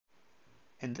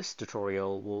In this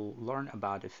tutorial, we'll learn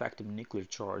about effective nuclear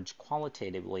charge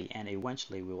qualitatively, and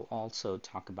eventually we will also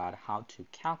talk about how to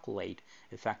calculate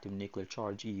effective nuclear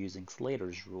charge using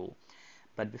Slater's rule.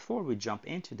 But before we jump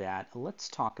into that, let's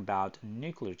talk about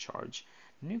nuclear charge.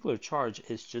 Nuclear charge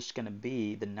is just going to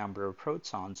be the number of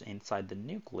protons inside the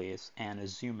nucleus, and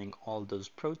assuming all those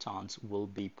protons will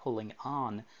be pulling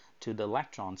on to the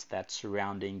electrons that's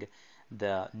surrounding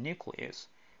the nucleus.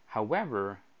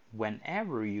 However,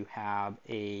 whenever you have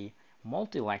a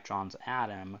multi-electrons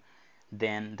atom,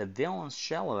 then the valence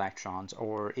shell electrons,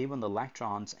 or even the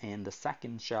electrons in the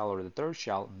second shell or the third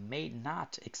shell, may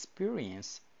not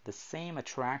experience the same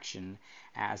attraction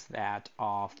as that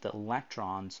of the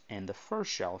electrons in the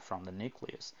first shell from the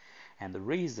nucleus. And the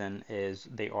reason is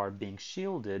they are being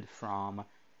shielded from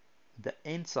the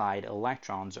inside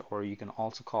electrons, or you can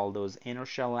also call those inner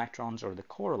shell electrons or the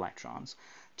core electrons.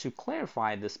 To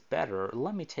clarify this better,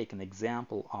 let me take an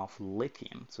example of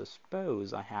lithium. So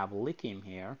suppose I have lithium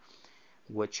here,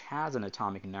 which has an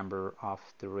atomic number of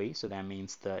 3, so that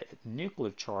means the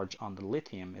nuclear charge on the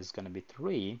lithium is going to be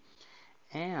 3,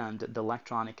 and the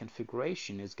electronic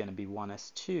configuration is going to be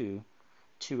 1s2,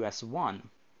 2s1.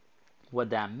 What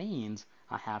that means,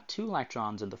 I have 2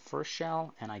 electrons in the first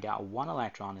shell and I got 1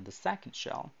 electron in the second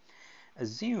shell.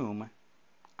 Assume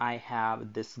I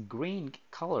have this green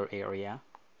color area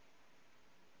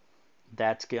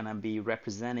that's going to be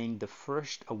representing the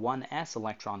first 1s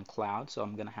electron cloud, so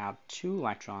I'm going to have 2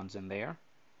 electrons in there.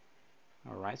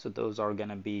 Alright, so those are going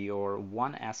to be your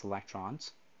 1s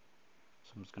electrons.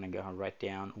 So I'm just going to go and write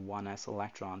down 1s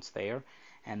electrons there.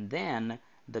 And then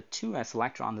the 2s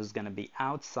electron is going to be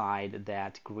outside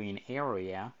that green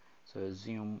area. So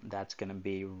assume that's going to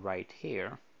be right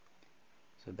here.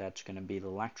 So that's going to be the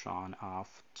electron of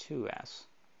 2s.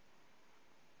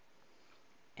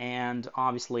 And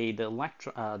obviously the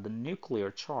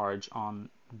nuclear charge on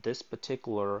this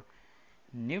particular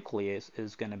nucleus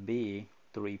is going to be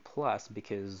 3 plus,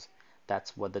 because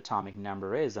that's what the atomic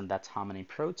number is, and that's how many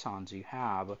protons you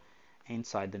have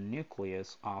inside the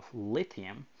nucleus of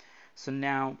lithium. So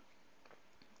now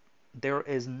there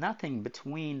is nothing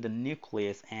between the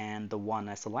nucleus and the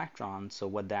 1s electron, so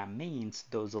what that means,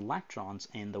 those electrons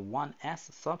in the 1s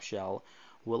subshell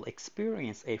will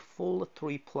experience a full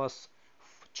 3 plus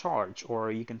charge,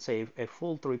 or you can say a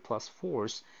full 3 plus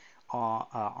force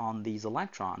on these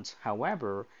electrons.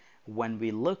 However, when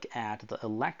we look at the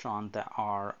electrons that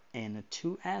are in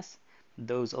 2s,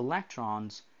 those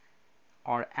electrons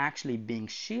are actually being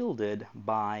shielded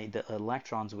by the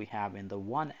electrons we have in the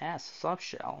 1s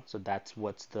subshell. So that's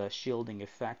what the shielding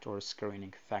effect or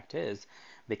screening effect is,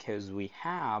 because we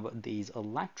have these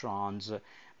electrons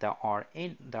that are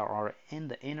in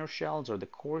the inner shells or the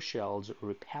core shells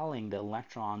repelling the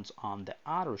electrons on the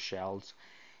outer shells,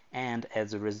 and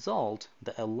as a result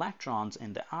the electrons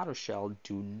in the outer shell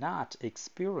do not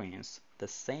experience the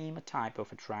same type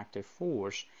of attractive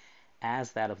force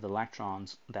as that of the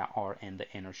electrons that are in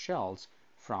the inner shells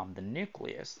from the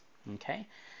nucleus. Okay,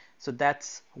 so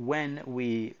that's when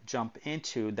we jump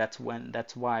into, that's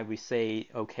why we say,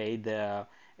 okay, the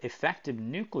effective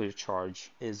nuclear charge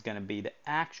is going to be the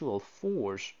actual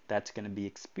force that's going to be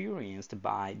experienced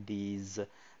by this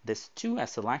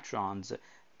 2s electrons,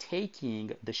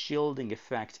 taking the shielding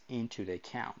effect into the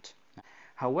account.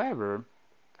 However,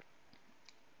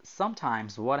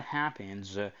 sometimes what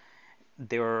happens,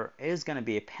 there is going to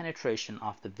be a penetration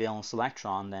of the valence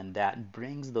electron, and that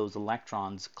brings those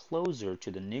electrons closer to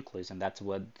the nucleus, and that's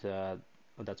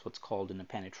what's called in a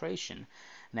penetration.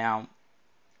 Now,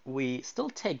 we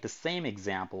still take the same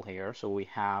example here. So we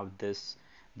have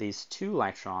these 2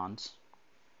 electrons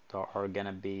that are going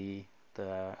to be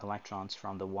the electrons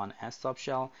from the 1s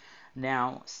subshell.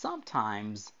 Now,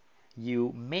 sometimes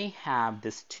you may have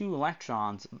this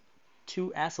 2s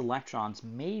electrons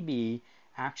maybe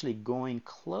actually going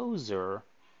closer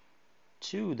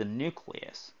to the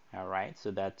nucleus. All right,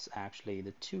 so that's actually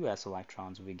the 2s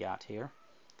electrons we got here.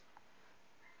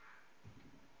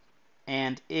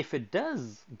 And if it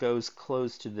goes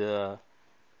close to the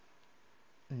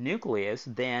nucleus,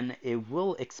 then it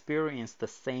will experience the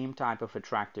same type of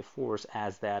attractive force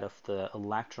as that of the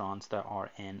electrons that are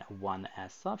in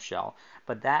 1s subshell.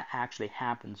 But that actually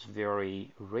happens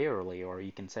very rarely, or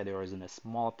you can say there is a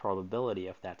small probability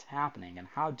of that happening. And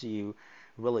how do you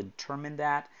really determine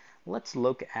that? Let's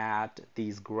look at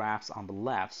these graphs on the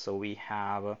left. So we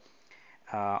have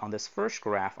on this first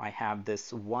graph, I have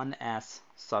this 1s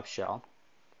subshell.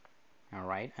 All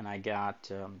right, and I got,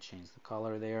 let me change the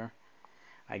color there.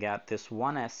 I got this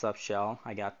 1s subshell,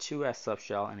 I got 2s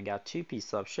subshell, and I got 2p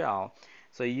subshell.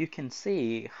 So you can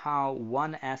see how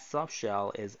 1s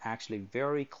subshell is actually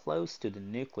very close to the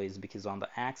nucleus, because on the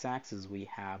x-axis we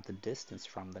have the distance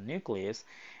from the nucleus,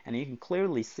 and you can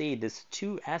clearly see this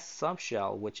 2s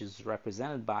subshell, which is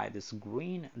represented by this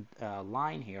green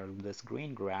line here, this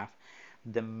green graph.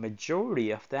 The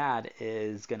majority of that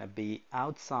is going to be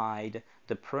outside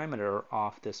the perimeter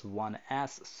of this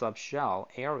 1s subshell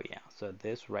area. So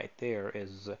this right there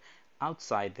is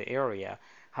outside the area.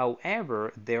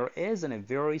 However, there is a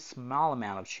very small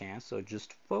amount of chance, so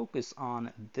just focus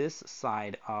on this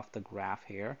side of the graph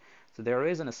here. So there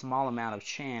is a small amount of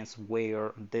chance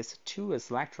where this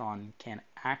 2s electron can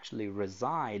actually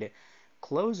reside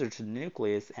closer to the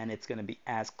nucleus, and it's going to be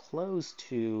as close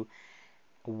to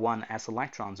 1s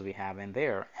electrons we have in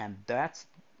there, and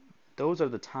those are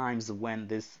the times when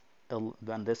this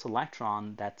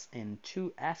electron that's in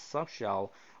 2s subshell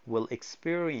will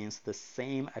experience the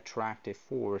same attractive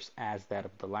force as that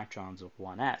of the electrons of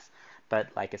 1s. But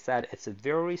like I said, it's a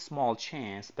very small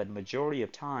chance, but majority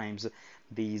of times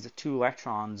these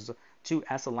 2s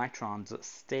electrons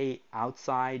stay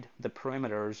outside the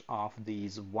perimeters of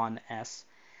these 1s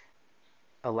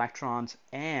electrons,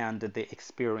 and they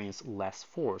experience less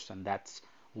force, and that's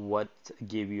what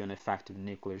give you an effective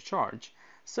nuclear charge.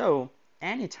 So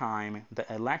anytime the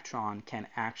electron can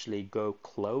actually go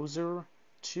closer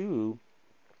to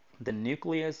the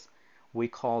nucleus, we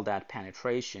call that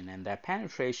penetration, and that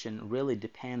penetration really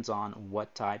depends on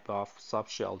what type of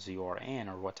subshells you are in,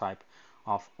 or what type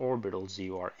of orbitals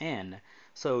you are in.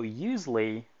 So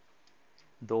usually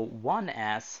the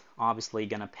 1s obviously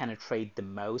gonna penetrate the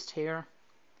most here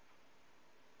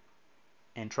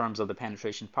in terms of the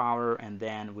penetration power, and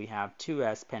then we have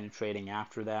 2s penetrating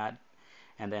after that,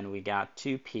 and then we got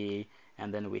 2p,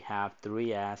 and then we have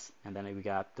 3s, and then we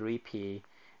got 3p,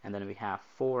 and then we have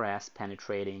 4s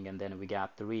penetrating, and then we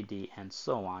got 3d, and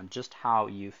so on, just how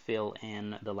you fill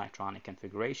in the electronic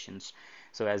configurations.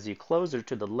 So as you closer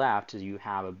to the left, you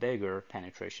have a bigger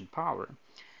penetration power.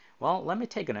 Well, let me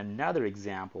take another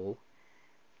example.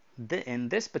 In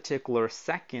this particular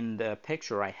second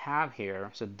picture I have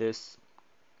here, so this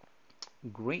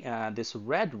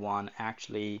red one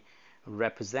actually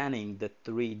representing the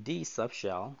 3D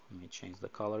subshell. Let me change the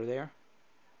color there.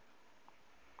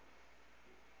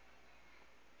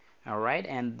 Alright,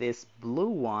 and this blue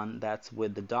one that's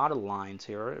with the dotted lines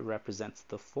here represents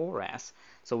the 4s.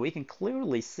 So we can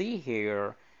clearly see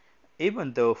here,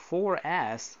 even though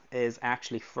 4s is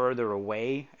actually further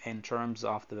away in terms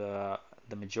of the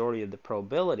majority of the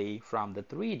probability from the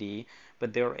 3D,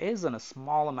 but there isn't a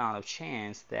small amount of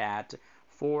chance that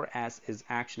 4s is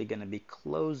actually going to be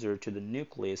closer to the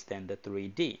nucleus than the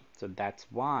 3D. So that's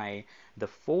why the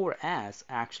 4s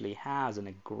actually has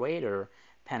a greater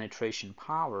penetration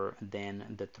power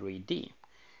than the 3D.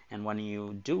 And when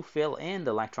you do fill in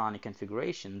the electronic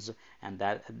configurations, and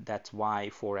that's why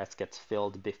 4s gets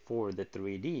filled before the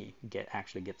 3D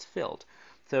actually gets filled.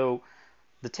 So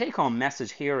the take-home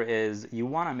message here is you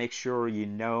want to make sure you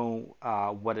know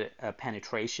what a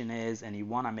penetration is, and you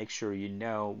want to make sure you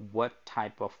know what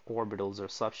type of orbitals or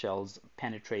subshells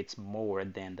penetrates more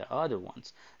than the other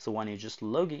ones. So when you're just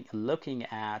looking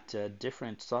at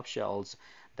different subshells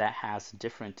that has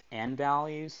different n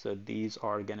values, so these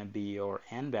are going to be your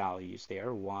n values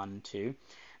there, 1, 2,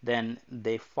 then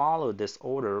they follow this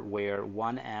order where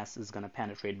 1s is going to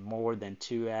penetrate more than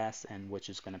 2s, and which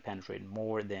is going to penetrate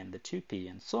more than the 2p,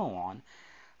 and so on.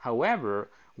 However,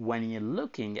 when you're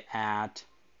looking at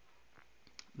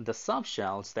the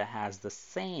subshells that has the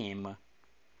same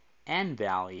n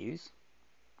values,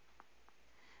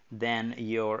 then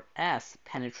your s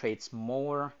penetrates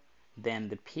more than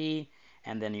the p,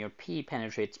 and then your p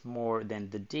penetrates more than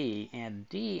the d, and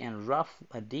d and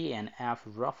f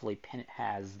roughly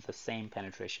has the same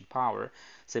penetration power.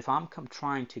 So if I'm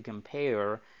trying to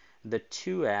compare the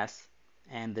 2s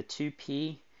and the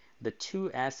 2p, the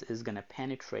 2s is going to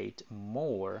penetrate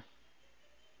more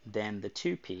than the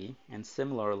 2p, and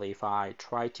similarly if I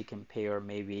try to compare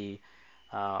maybe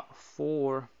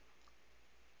 4p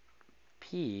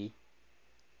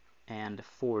and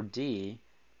 4d,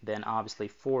 then obviously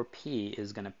 4p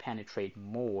is going to penetrate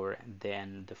more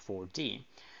than the 4d.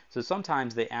 So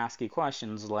sometimes they ask you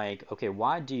questions like, okay,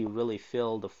 why do you really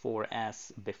fill the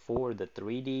 4s before the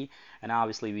 3d? And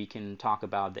obviously we can talk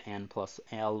about the n plus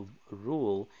L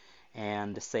rule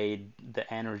and say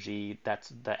the energy,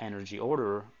 that's the energy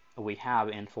order we have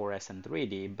in 4s and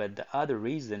 3d, but the other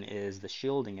reason is the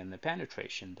shielding and the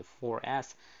penetration. The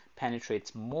 4s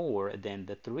penetrates more than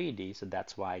the 3D, so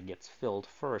that's why it gets filled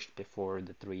first before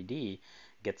the 3D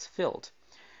gets filled.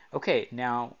 Okay,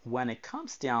 now when it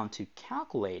comes down to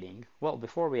calculating, well,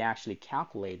 before we actually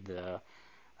calculate the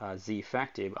Z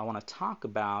effective, I want to talk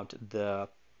about the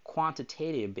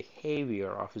quantitative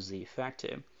behavior of Z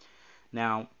effective.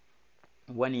 Now,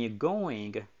 when you're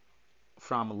going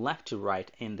from left to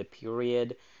right in the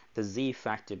period, the Z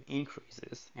effective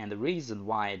increases. And the reason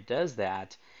why it does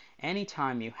that,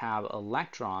 anytime you have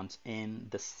electrons in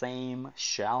the same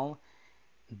shell,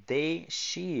 they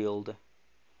shield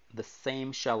the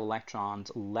same shell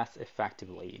electrons less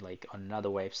effectively. Like another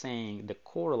way of saying, the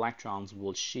core electrons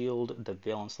will shield the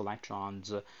valence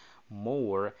electrons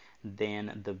more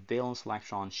than the valence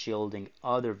electrons shielding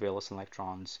other valence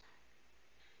electrons.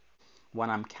 When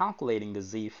I'm calculating the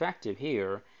Z effective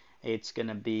here, it's going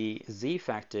to be Z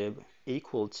effective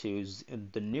equal to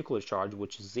the nuclear charge,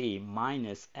 which is Z,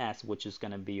 minus S, which is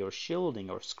going to be your shielding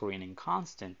or screening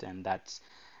constant, and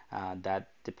that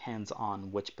depends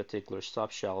on which particular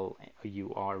subshell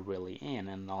you are really in,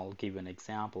 and I'll give you an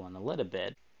example in a little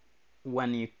bit.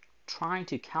 When you're trying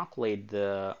to calculate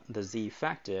the Z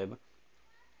effective,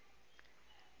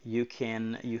 you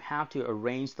have to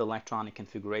arrange the electronic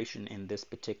configuration in this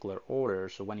particular order.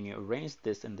 So when you arrange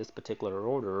this in this particular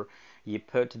order, you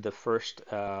put the first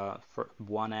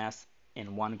 1s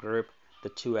in one group, the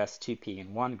 2s 2p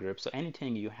in one group. So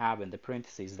anything you have in the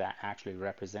parentheses, that actually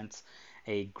represents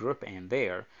a group in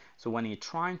there. So when you're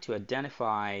trying to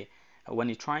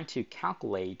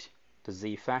calculate the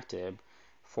Z effective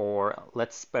for,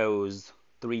 let's suppose,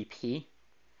 3p,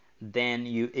 then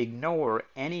you ignore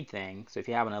anything. So if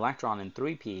you have an electron in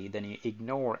 3p, then you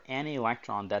ignore any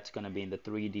electron that's going to be in the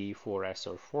 3d, 4s,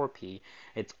 or 4p.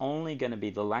 It's only going to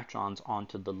be the electrons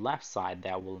onto the left side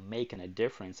that will make a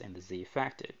difference in the Z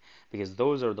effective, because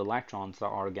those are the electrons that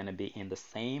are going to be in the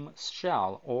same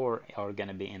shell or are going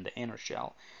to be in the inner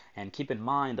shell. And keep in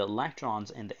mind, the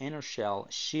electrons in the inner shell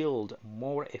shield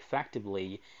more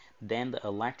effectively than the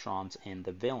electrons in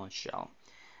the valence shell.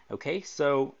 Okay,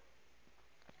 so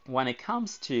when it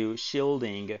comes to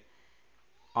shielding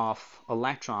of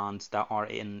electrons that are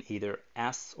in either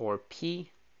s or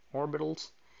p orbitals,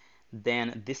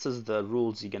 then this is the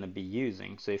rules you're going to be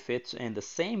using. So if it's in the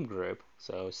same group,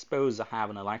 so suppose I have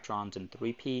an electrons in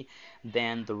 3p,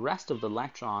 then the rest of the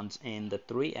electrons in the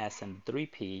 3s and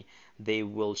 3p, they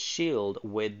will shield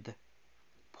with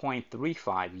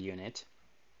 0.35 unit,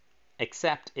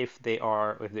 except if we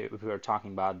are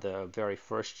talking about the very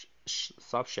first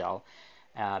subshell.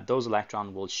 Those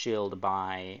electrons will shield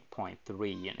by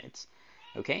 0.3 units.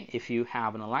 Okay, if you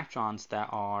have an electrons that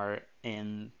are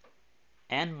in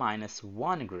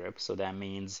n-1 group, so that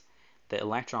means the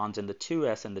electrons in the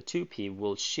 2s and the 2p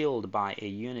will shield by a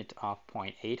unit of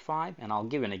 0.85, and I'll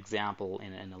give an example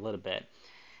in a little bit.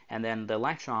 And then the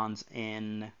electrons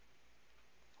in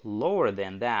lower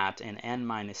than that, in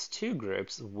n-2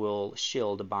 groups, will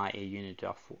shield by a unit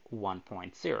of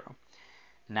 1.0.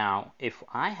 Now, if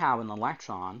I have an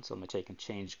electron, so I'm going to take and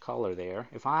change color there.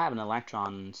 If I have an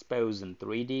electron, suppose in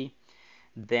 3D,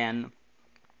 then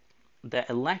the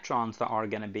electrons that are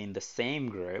going to be in the same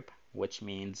group, which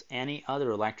means any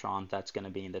other electron that's going to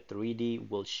be in the 3D,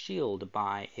 will shield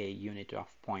by a unit of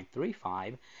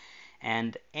 0.35,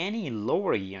 and any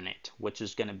lower unit, which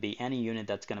is going to be any unit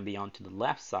that's going to be onto the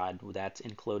left side, that's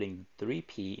including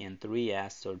 3p and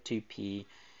 3s, or 2p,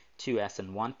 2s,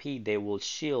 and 1p, they will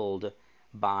shield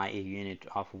by a unit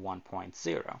of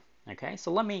 1.0. Okay,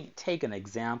 so let me take an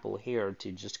example here to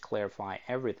just clarify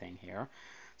everything here.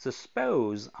 So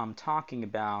suppose I'm talking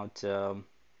about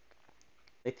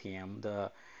lithium,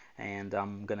 and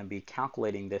I'm going to be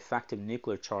calculating the effective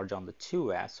nuclear charge on the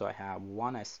 2s. So I have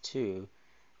 1s2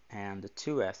 and the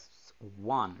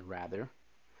 2s1 rather.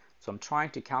 So I'm trying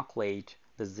to calculate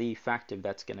the Z effective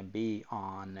that's going to be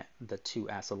on the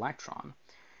 2s electron.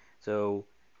 So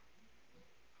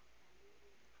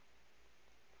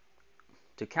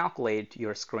to calculate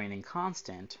your screening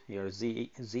constant, your Z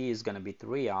is going to be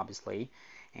 3, obviously,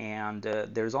 and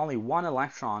there's only one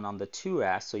electron on the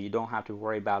 2s, so you don't have to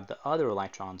worry about the other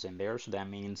electrons in there. So that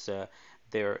means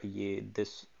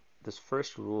this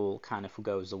first rule kind of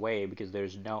goes away because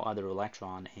there's no other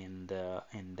electron in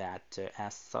that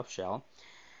s subshell.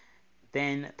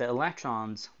 Then the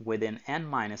electrons within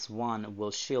n-1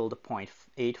 will shield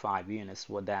 0.85 units.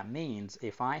 What that means,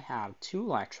 if I have 2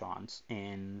 electrons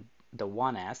in the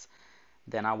 1s,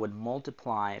 then I would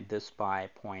multiply this by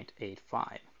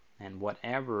 0.85, and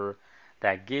whatever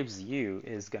that gives you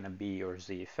is going to be your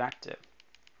Z effective.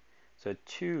 So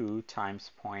 2 times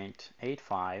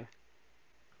 0.85,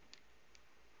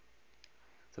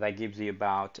 so that gives you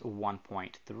about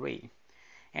 1.3.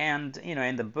 And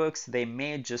in the books they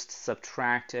may just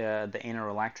subtract the inner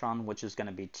electron, which is going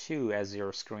to be 2 as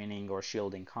your screening or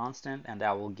shielding constant, and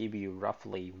that will give you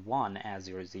roughly 1 as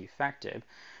your Z effective.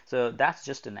 So that's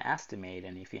just an estimate,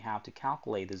 and if you have to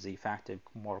calculate the Z effective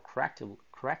more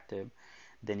corrective,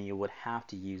 then you would have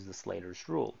to use the Slater's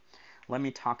rule. Let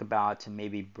me talk about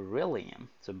maybe beryllium.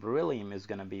 So beryllium is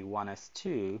going to be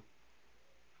 1s2,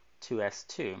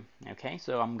 2s2. Okay,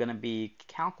 so I'm going to be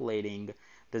calculating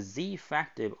the Z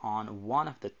effective on one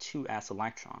of the 2s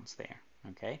electrons there.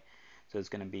 Okay, so it's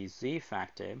going to be Z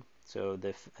effective. So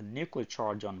the nuclear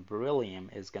charge on beryllium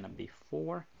is going to be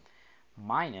 4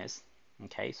 minus,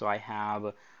 okay, so I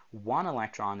have one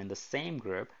electron in the same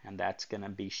group, and that's going to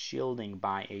be shielding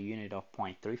by a unit of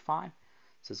 0.35.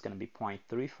 So it's going to be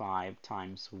 0.35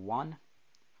 times 1,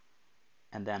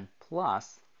 and then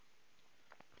plus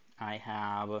I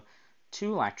have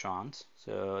 2 electrons,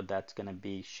 so that's going to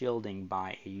be shielding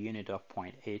by a unit of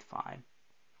 0.85.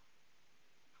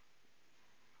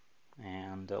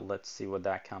 And let's see what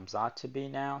that comes out to be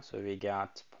now. So we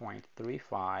got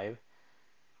 0.35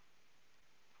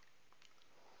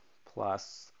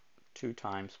 plus 2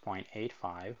 times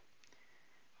 0.85,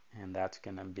 and that's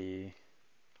going to be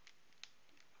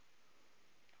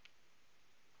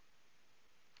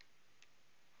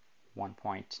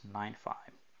 1.95.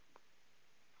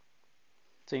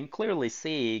 So you can clearly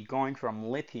see, going from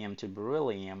lithium to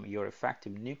beryllium, your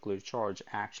effective nuclear charge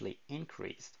actually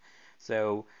increased.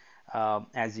 So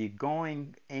as you're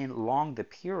going in along the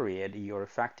period, your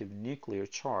effective nuclear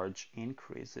charge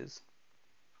increases.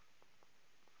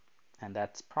 And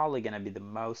that's probably going to be the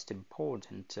most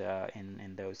important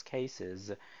in those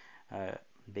cases,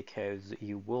 because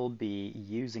you will be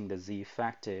using the Z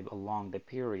effective along the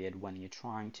period when you're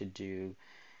trying to do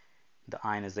the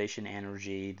ionization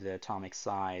energy, the atomic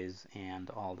size, and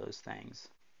all those things.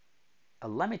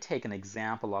 Let me take an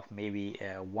example of maybe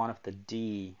one of the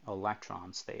D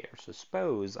electrons there. So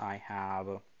suppose I have,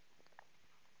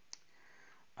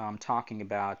 I'm talking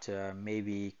about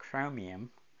maybe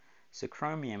chromium. So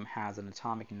chromium has an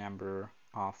atomic number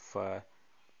of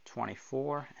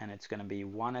 24, and it's going to be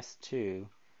 1s2,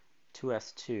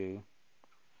 2s2,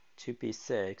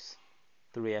 2p6,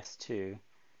 3s2,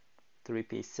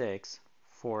 3p6,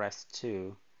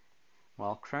 4s2.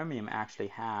 Well, chromium actually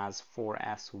has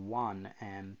 4s1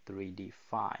 and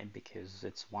 3d5 because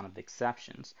it's one of the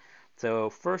exceptions.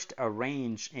 So first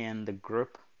arrange in the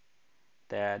group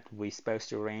that we're supposed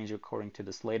to arrange according to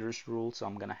the Slater's rule. So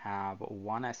I'm going to have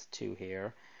 1s2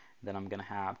 here, then I'm going to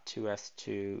have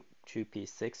 2s2,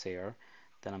 2p6 here,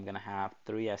 then I'm going to have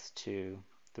 3s2,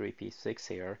 3p6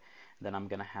 here, then I'm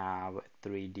going to have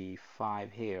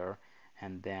 3d5 here,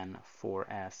 and then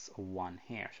 4s1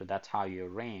 here. So that's how you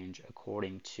arrange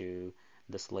according to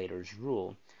the Slater's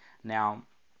rule. Now,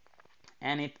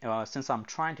 since I'm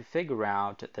trying to figure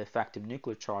out the effective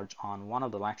nuclear charge on one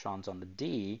of the electrons on the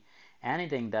D,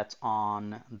 anything that's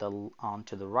onto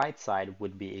the right side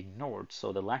would be ignored.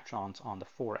 So the electrons on the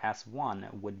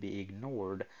 4s1 would be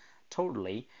ignored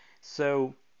totally.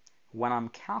 So when I'm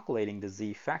calculating the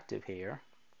Z effective here,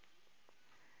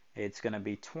 it's going to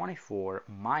be 24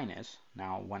 minus,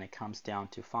 now when it comes down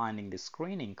to finding the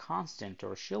screening constant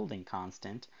or shielding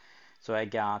constant, so I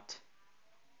got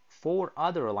 4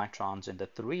 other electrons in the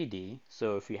 3D.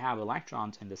 So if you have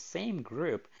electrons in the same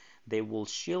group, they will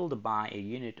shield by a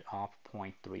unit of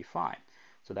 0.35.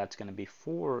 So that's going to be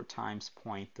 4 times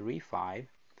 0.35,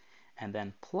 and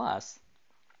then plus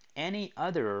any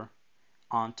other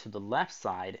onto the left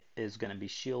side is going to be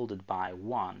shielded by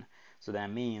 1. So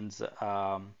that means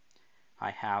I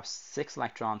have 6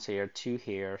 electrons here, 2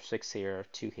 here, 6 here,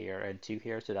 2 here, and 2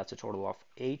 here. So that's a total of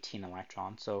 18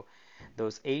 electrons. So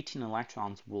those 18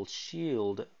 electrons will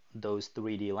shield those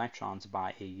 3D electrons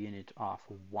by a unit of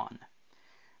 1.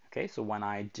 Okay, so when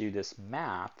I do this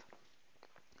math,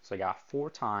 so I got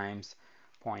 4 times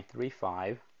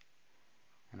 0.35,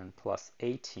 and then plus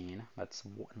 18, that's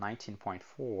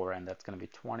 19.4, and that's going to be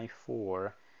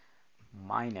 24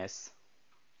 minus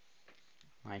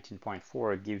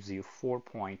 19.4 gives you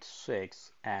 4.6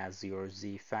 as your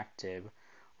Z effective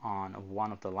on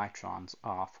one of the electrons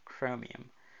of chromium.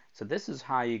 So this is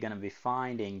how you're going to be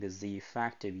finding the Z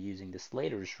effective using the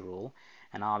Slater's rule.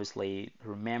 And obviously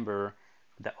remember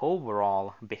the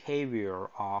overall behavior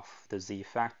of the Z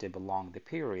effective along the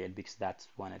period, because that's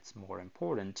when it's more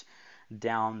important.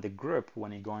 Down the group,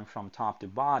 when you're going from top to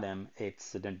bottom,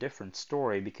 it's a different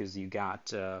story because you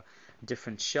got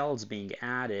different shells being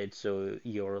added, so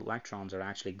your electrons are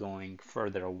actually going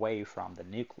further away from the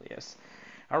nucleus.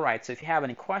 Alright, so if you have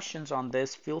any questions on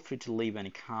this, feel free to leave any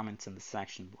comments in the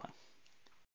section below.